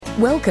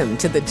Welcome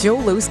to the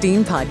Joel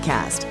Osteen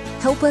Podcast.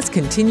 Help us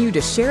continue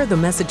to share the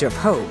message of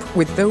hope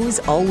with those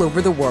all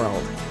over the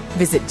world.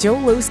 Visit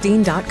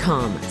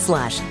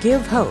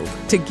joelosteen.com/give hope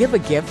to give a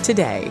gift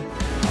today.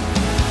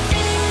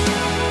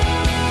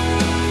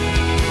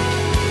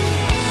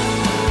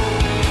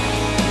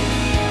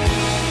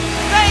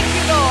 Thank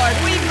you, Lord.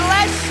 We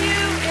bless you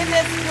in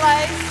this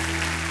place.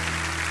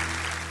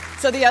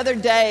 So the other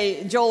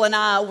day, Joel and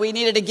I, we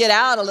needed to get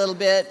out a little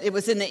bit. It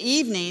was in the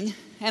evening,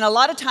 and a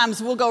lot of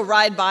times we'll go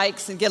ride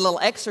bikes and get a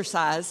little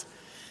exercise.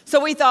 So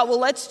we thought, well,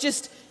 let's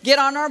just get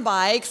on our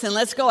bikes and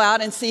let's go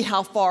out and see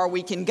how far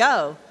we can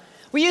go.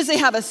 We usually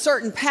have a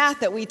certain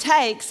path that we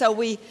take, so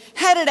we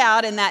headed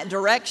out in that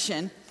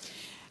direction.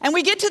 And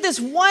we get to this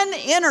one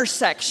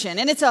intersection,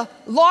 and it's a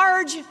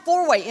large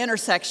four-way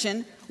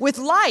intersection with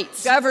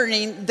lights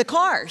governing the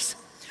cars.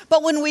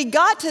 But when we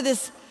got to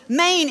this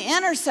main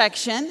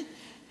intersection,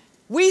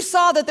 we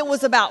saw that there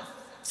was about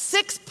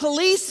 6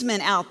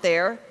 policemen out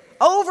there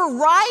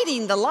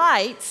overriding the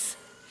lights.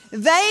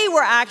 They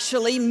were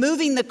actually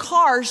moving the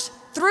cars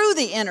through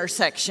the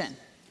intersection,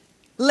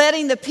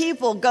 letting the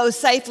people go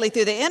safely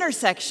through the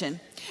intersection.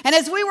 And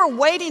as we were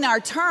waiting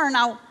our turn,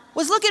 I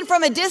was looking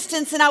from a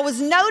distance and I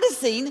was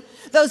noticing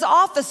those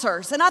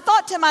officers. And I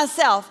thought to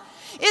myself,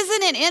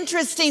 isn't it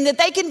interesting that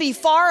they can be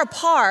far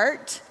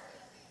apart?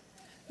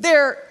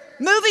 They're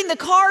moving the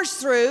cars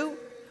through,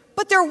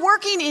 but they're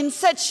working in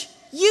such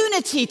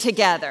unity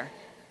together.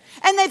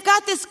 And they've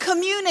got this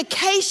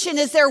communication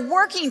as they're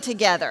working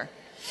together.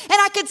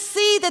 And I could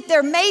see that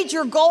their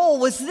major goal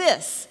was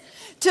this: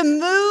 to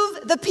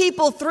move the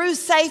people through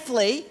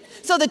safely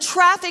so the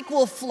traffic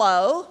will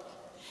flow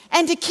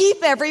and to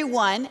keep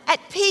everyone at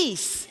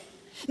peace.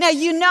 Now,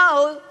 you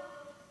know,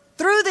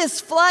 through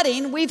this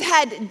flooding, we've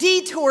had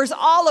detours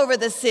all over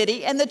the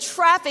city and the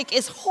traffic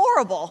is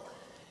horrible.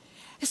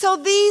 So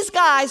these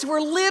guys were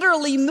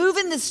literally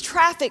moving this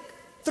traffic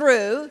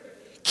through,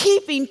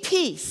 keeping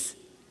peace.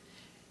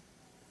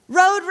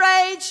 Road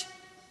rage?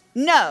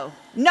 No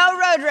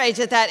road rage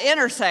at that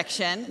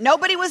intersection.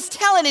 Nobody was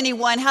telling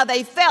anyone how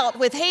they felt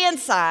with hand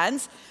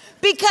signs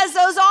because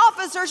those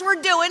officers were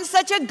doing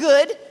such a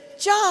good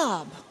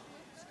job.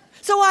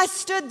 So I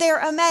stood there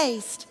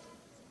amazed,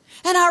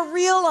 and I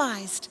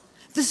realized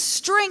the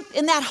strength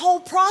in that whole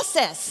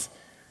process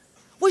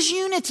was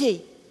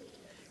unity,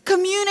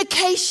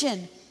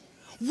 communication,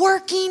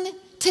 working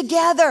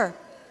together.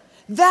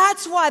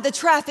 That's why the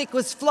traffic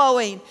was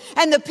flowing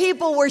and the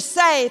people were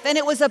safe and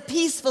it was a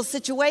peaceful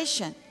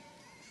situation.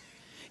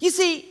 You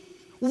see,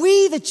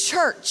 we, the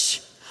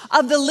church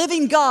of the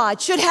living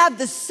God, should have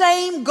the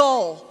same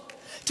goal: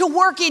 to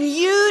work in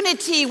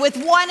unity with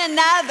one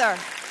another,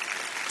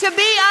 to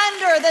be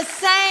under the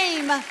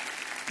same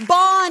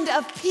bond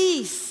of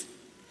peace.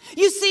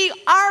 You see,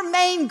 our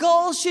main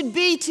goal should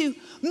be to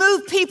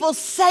move people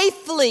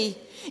safely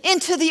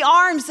into the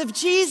arms of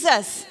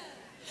Jesus.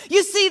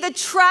 You see, the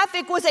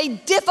traffic was a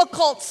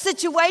difficult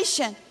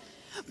situation,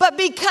 but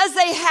because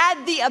they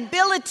had the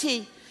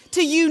ability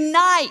to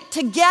unite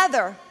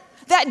together,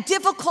 that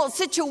difficult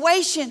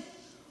situation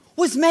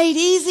was made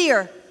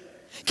easier.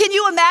 Can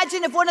you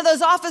imagine if one of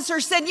those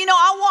officers said, you know,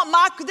 I want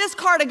this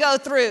car to go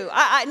through.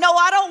 I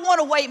don't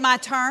want to wait my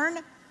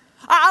turn.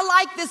 I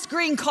like this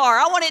green car.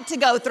 I want it to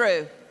go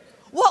through.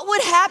 What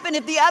would happen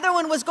if the other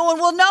one was going,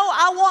 well, no,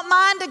 I want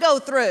mine to go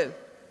through?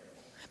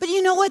 But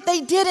you know what?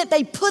 They didn't.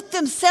 They put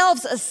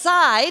themselves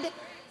aside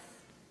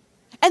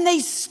and they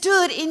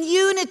stood in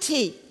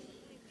unity.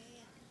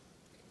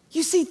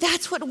 You see,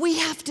 that's what we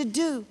have to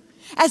do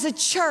as a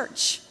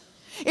church.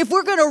 If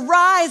we're going to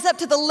rise up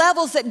to the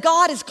levels that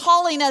God is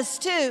calling us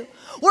to,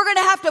 we're going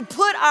to have to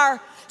put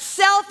our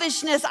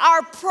selfishness,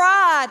 our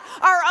pride,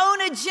 our own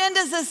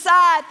agendas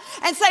aside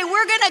and say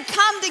we're going to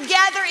come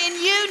together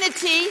in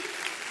unity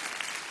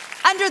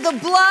under the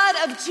blood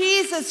of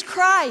Jesus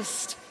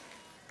Christ,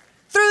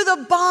 through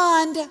the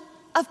bond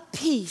of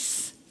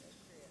peace.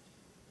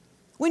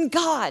 When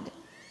God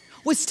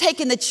was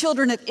taking the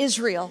children of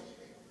Israel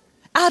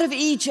out of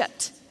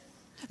Egypt,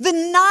 the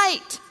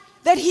night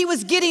that he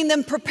was getting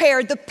them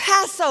prepared, the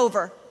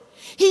Passover,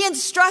 he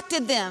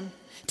instructed them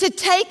to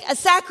take a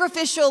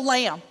sacrificial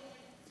lamb.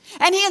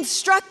 And he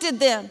instructed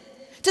them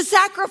to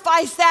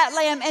sacrifice that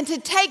lamb and to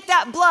take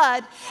that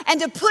blood and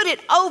to put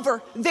it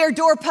over their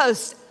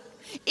doorpost.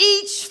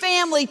 Each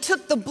family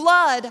took the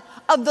blood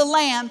of the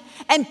lamb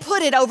and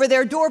put it over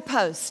their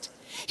doorpost.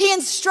 He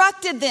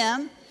instructed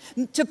them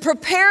to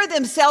prepare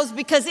themselves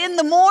because in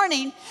the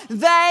morning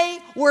they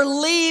were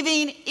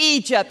leaving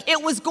Egypt.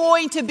 It was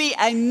going to be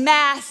a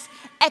mass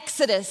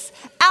exodus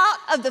out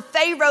of the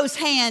Pharaoh's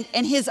hand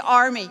and his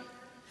army.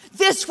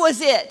 This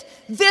was it.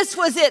 This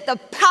was it. The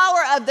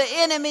power of the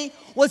enemy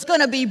was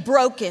going to be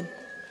broken.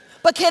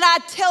 But can I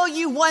tell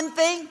you one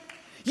thing?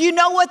 You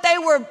know what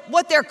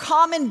their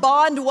common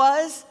bond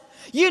was?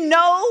 You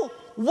know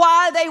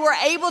why they were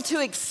able to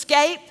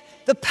escape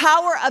the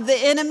power of the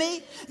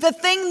enemy? The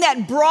thing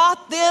that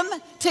brought them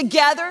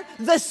together,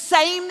 the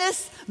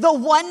sameness, the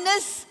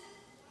oneness,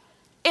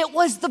 it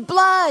was the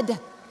blood.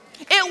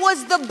 It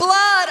was the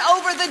blood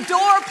over the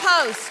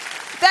doorpost.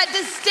 that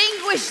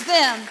distinguished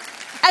them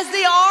as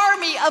the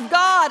army of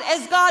God,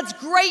 as God's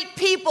great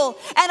people,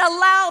 and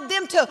allowed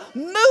them to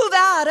move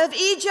out of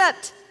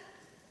Egypt.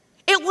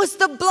 It was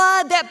the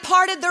blood that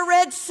parted the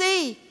Red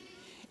Sea.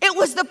 It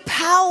was the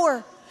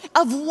power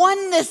of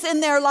oneness in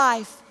their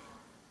life.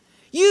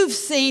 You've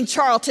seen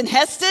Charlton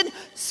Heston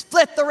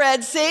split the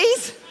Red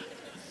Seas.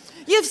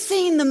 You've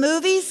seen the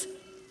movies.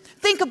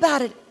 Think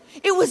about it.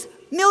 It was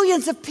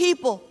millions of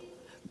people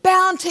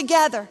bound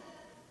together.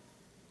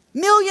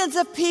 Millions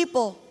of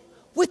people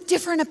with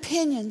different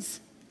opinions,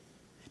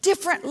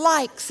 different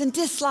likes and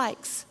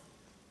dislikes,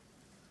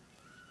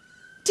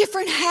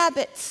 different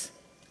habits.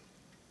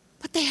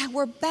 But they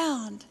were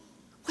bound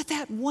with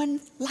that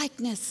one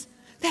likeness,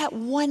 that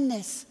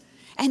oneness.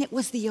 And it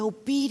was the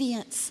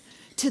obedience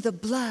to the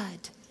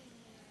blood.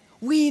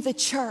 We, the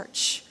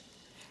church,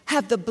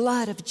 have the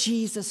blood of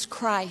Jesus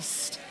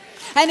Christ.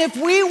 And if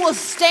we will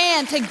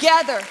stand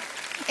together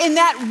in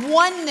that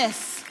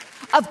oneness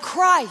of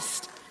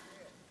Christ,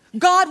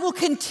 God will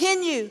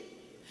continue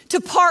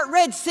to part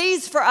Red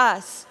Seas for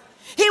us.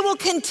 He will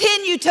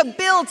continue to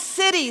build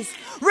cities,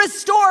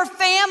 restore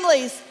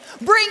families,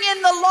 bring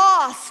in the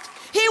lost.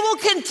 He will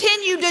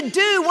continue to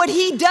do what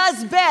he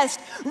does best,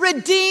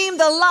 redeem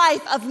the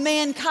life of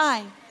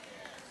mankind.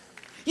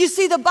 You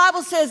see, the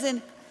Bible says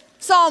in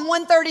Psalm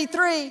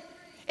 133,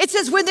 it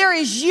says, when there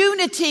is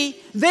unity,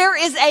 there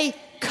is a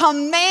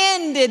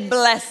commanded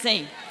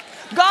blessing.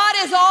 God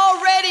has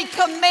already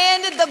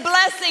commanded the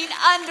blessing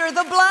under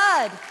the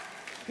blood.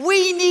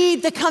 We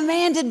need the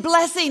commanded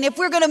blessing if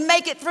we're going to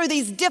make it through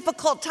these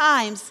difficult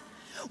times.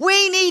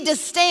 We need to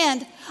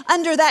stand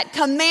under that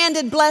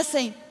commanded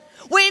blessing.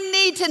 We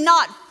need to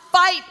not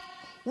fight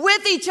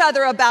with each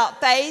other about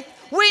faith.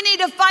 We need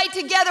to fight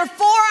together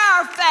for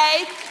our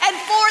faith and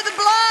for the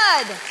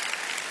blood.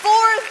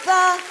 For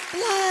the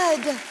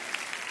blood.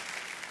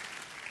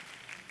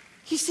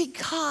 You see,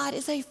 God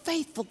is a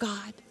faithful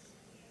God.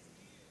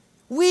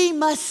 We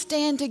must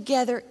stand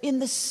together in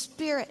the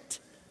Spirit.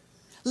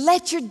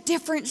 Let your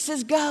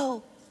differences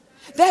go.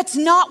 That's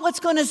not what's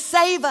going to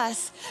save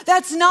us.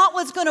 That's not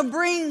what's going to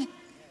bring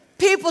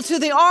people to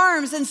the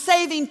arms and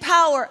saving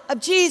power of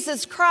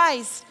Jesus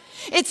Christ.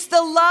 It's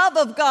the love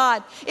of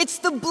God. It's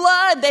the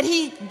blood that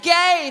he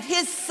gave,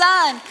 his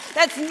son,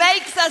 that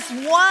makes us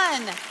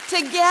one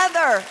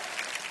together.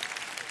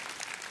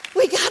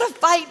 We got to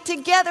fight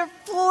together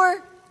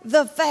for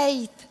the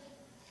faith.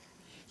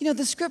 You know,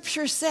 the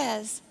scripture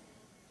says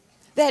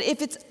that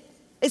if it's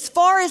as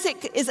far as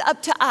it is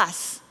up to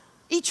us,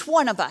 each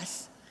one of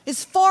us,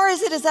 as far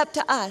as it is up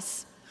to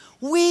us,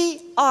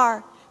 we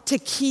are to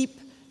keep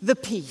the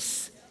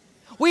peace.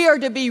 We are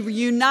to be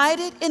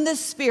united in the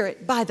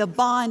Spirit by the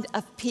bond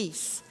of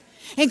peace.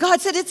 And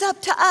God said it's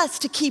up to us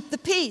to keep the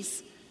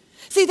peace.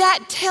 See,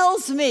 that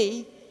tells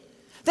me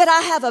that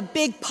I have a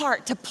big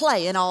part to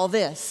play in all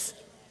this.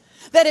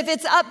 That if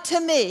it's up to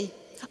me,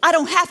 I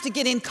don't have to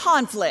get in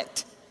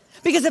conflict.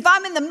 Because if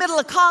I'm in the middle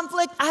of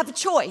conflict, I have a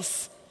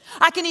choice.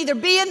 I can either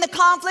be in the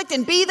conflict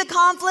and be the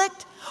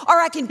conflict,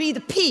 or I can be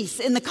the peace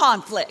in the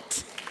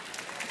conflict.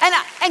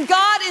 And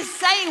God is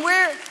saying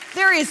where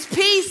there is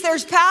peace,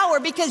 there's power,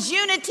 because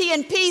unity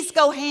and peace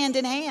go hand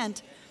in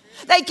hand.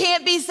 They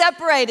can't be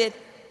separated.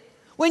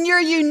 When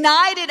you're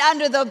united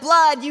under the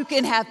blood, you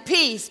can have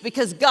peace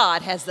because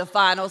God has the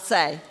final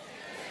say.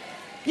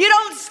 You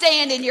don't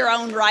stand in your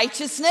own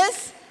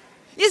righteousness.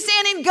 You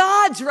stand in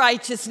God's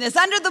righteousness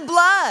under the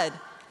blood.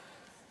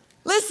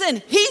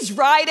 Listen, he's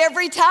right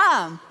every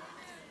time.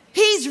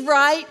 He's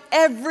right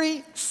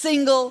every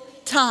single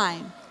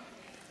time.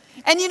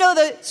 And you know,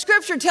 the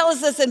scripture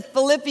tells us in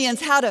Philippians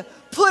how to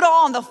put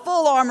on the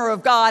full armor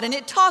of God. And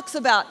it talks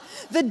about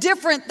the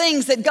different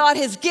things that God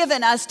has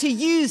given us to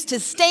use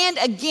to stand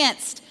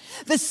against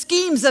the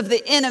schemes of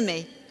the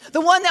enemy.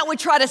 The one that would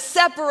try to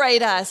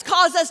separate us,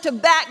 cause us to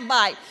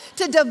backbite,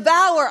 to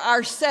devour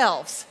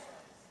ourselves.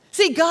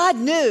 See, God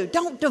knew,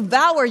 don't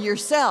devour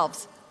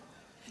yourselves.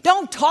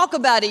 Don't talk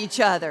about each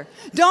other.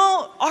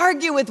 Don't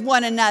argue with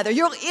one another.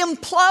 You'll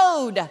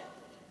implode.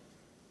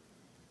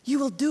 You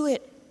will do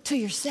it to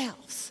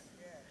yourselves.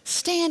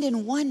 Stand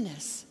in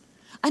oneness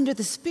under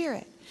the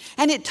Spirit.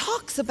 And it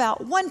talks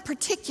about one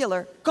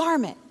particular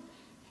garment,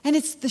 and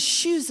it's the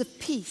shoes of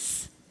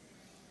peace.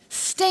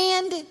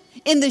 Stand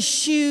in the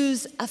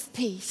shoes of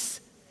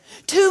peace.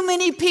 Too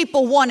many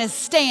people want to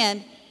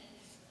stand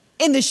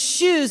in the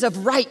shoes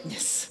of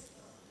rightness.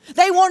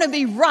 They want to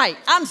be right.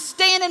 I'm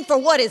standing for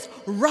what is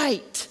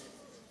right.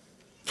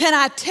 Can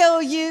I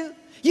tell you,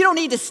 you don't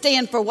need to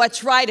stand for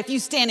what's right if you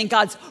stand in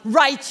God's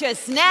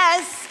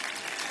righteousness.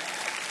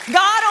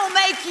 God will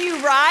make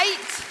you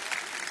right.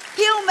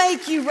 He'll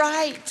make you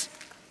right.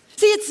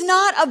 See, it's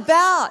not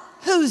about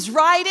who's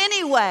right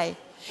anyway.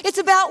 It's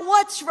about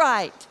what's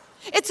right.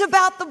 It's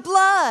about the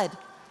blood.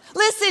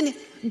 Listen,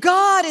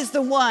 God is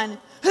the one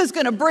who's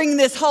going to bring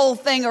this whole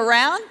thing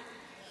around.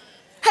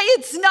 Hey,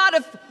 it's not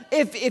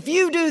if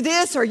you do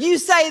this or you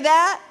say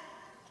that.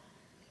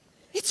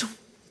 It's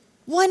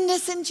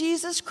oneness in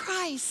Jesus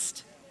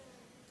Christ.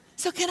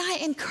 So can I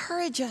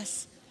encourage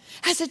us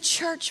as a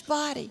church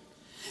body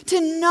to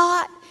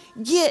not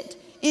get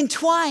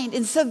entwined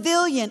in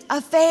civilian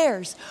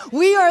affairs.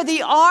 We are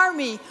the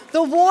army,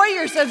 the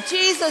warriors of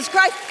Jesus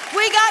Christ.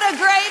 We got a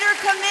greater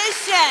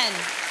commission.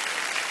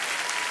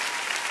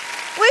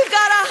 We've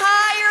got a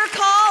higher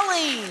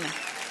calling.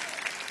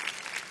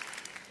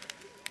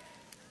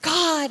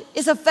 God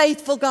is a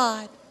faithful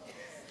God.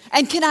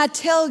 And can I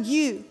tell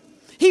you,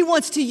 He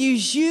wants to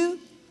use you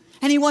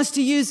and He wants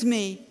to use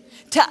me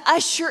to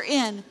usher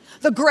in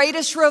the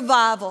greatest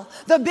revival,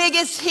 the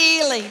biggest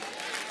healing,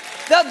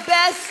 the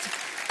best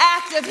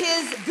act of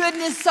His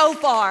goodness so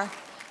far.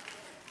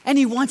 And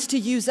He wants to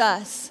use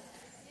us.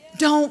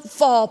 Don't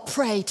fall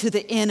prey to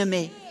the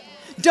enemy.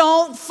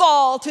 Don't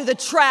fall to the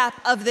trap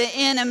of the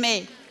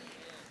enemy.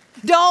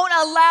 Don't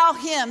allow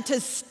him to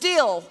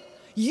steal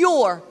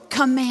your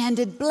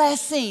commanded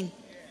blessing.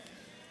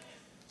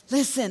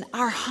 Listen,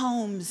 our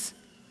homes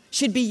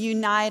should be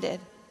united.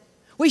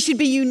 We should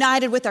be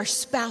united with our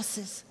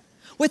spouses,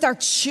 with our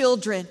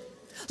children.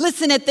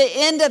 Listen, at the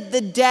end of the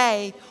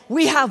day,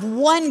 we have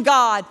one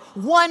God,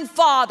 one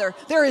Father.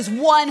 There is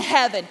one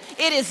heaven.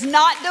 It is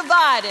not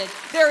divided.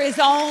 There is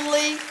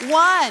only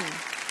one.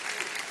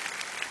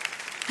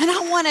 And I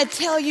want to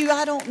tell you,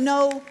 I don't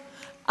know.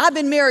 I've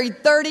been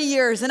married 30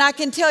 years, and I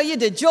can tell you,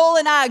 did Joel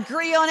and I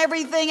agree on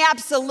everything?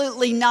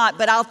 Absolutely not.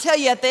 But I'll tell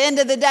you, at the end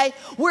of the day,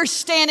 we're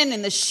standing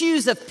in the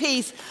shoes of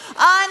peace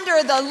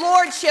under the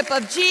lordship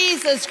of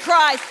Jesus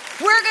Christ.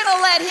 We're going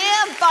to let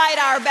Him fight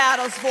our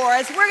battles for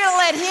us. We're going to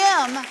let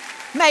Him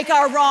make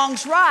our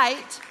wrongs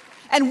right.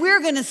 And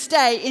we're going to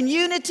stay in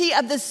unity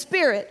of the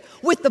Spirit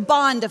with the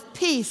bond of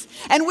peace.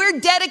 And we're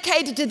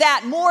dedicated to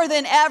that more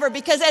than ever,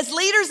 because as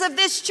leaders of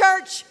this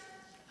church,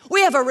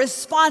 we have a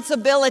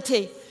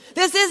responsibility.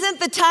 This isn't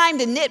the time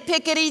to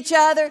nitpick at each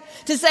other,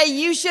 to say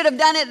you should have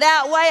done it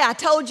that way, I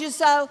told you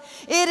so.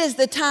 It is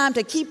the time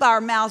to keep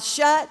our mouths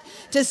shut,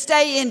 to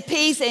stay in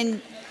peace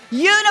and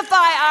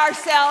unify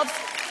ourselves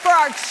for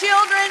our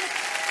children,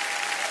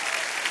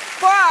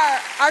 for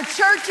our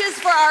churches,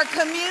 for our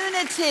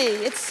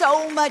community. It's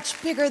so much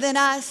bigger than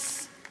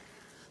us.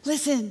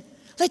 Listen,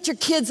 let your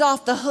kids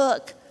off the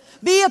hook.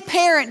 Be a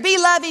parent, be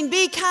loving,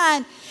 be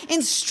kind,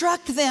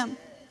 instruct them.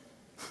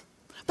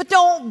 But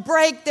don't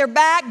break their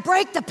back.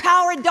 Break the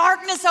power of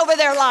darkness over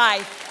their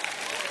life.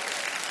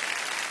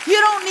 You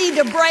don't need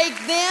to break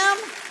them.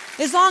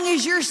 As long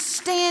as you're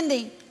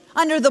standing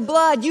under the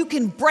blood, you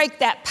can break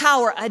that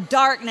power of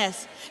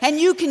darkness. And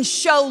you can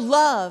show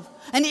love,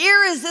 an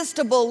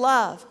irresistible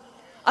love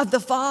of the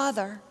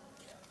Father.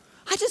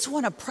 I just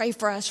want to pray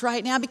for us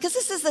right now, because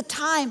this is the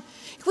time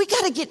we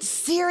got to get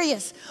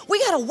serious. We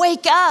got to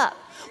wake up.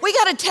 We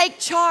got to take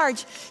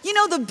charge. You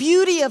know, the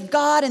beauty of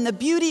God and the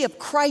beauty of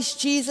Christ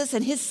Jesus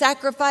and His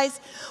sacrifice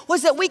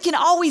was that we can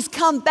always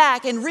come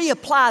back and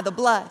reapply the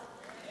blood.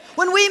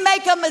 When we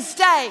make a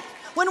mistake,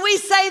 when we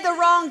say the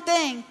wrong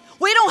thing,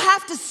 we don't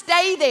have to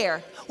stay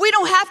there. We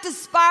don't have to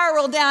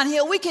spiral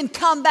downhill. We can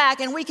come back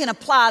and we can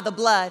apply the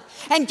blood.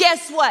 And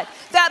guess what?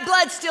 That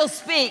blood still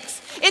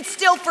speaks. It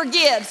still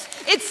forgives.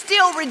 It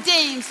still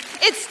redeems.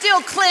 It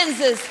still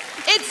cleanses.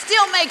 It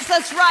still makes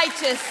us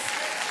righteous.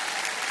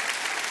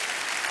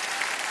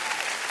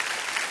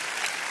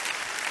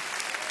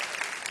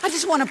 I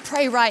just want to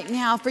pray right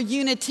now for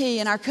unity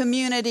in our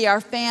community,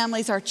 our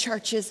families, our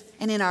churches,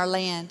 and in our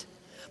land.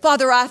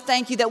 Father, I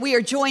thank you that we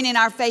are joining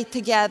our faith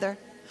together.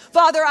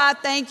 Father, I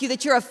thank you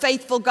that you're a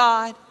faithful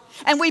God,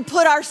 and we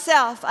put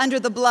ourselves under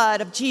the blood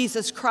of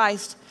Jesus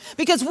Christ,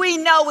 because we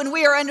know when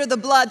we are under the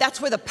blood,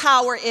 that's where the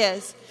power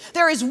is.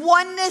 There is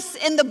oneness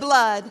in the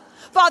blood.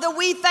 Father,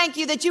 we thank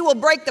you that you will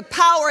break the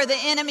power of the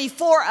enemy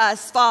for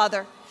us,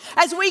 Father,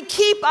 as we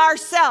keep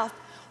ourselves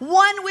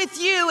one with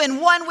you and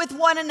one with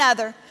one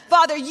another.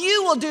 Father,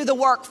 you will do the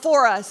work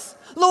for us.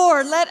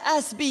 Lord, let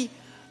us be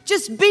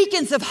just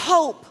beacons of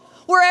hope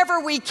wherever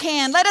we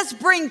can. Let us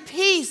bring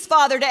peace,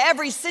 Father, to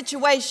every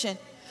situation.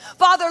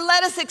 Father,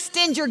 let us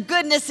extend your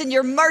goodness and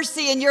your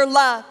mercy and your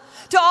love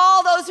to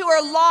all those who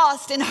are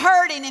lost and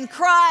hurting and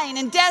crying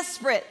and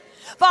desperate.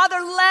 Father,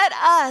 let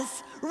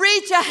us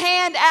reach a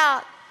hand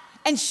out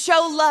and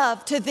show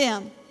love to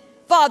them,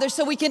 Father,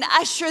 so we can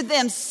usher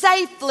them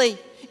safely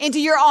into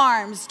your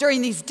arms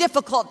during these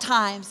difficult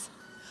times.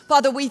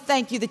 Father, we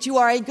thank you that you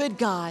are a good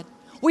God.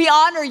 We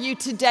honor you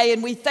today,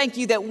 and we thank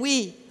you that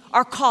we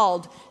are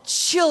called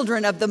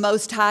children of the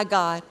Most High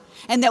God,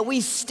 and that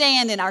we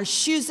stand in our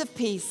shoes of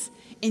peace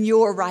in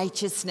your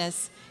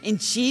righteousness. In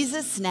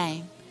Jesus'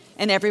 name.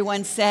 And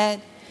everyone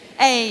said,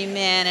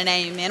 amen and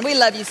amen. We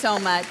love you so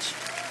much.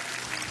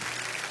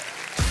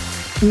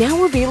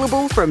 Now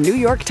available from New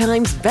York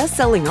Times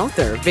bestselling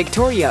author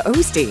Victoria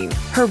Osteen,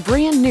 her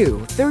brand new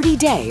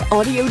 30-day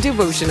audio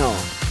devotional,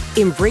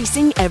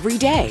 Embracing Every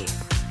Day.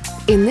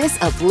 In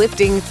this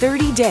uplifting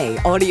 30-day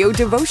audio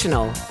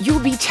devotional,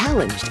 you'll be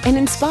challenged and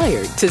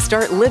inspired to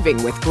start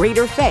living with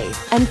greater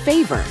faith and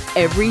favor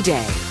every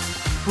day.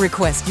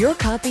 Request your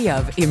copy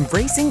of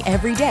Embracing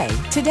Every Day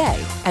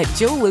today at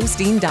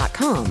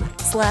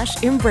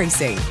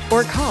joelosteen.com/embracing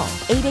or call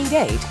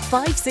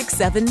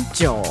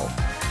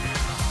 888-567-JOEL.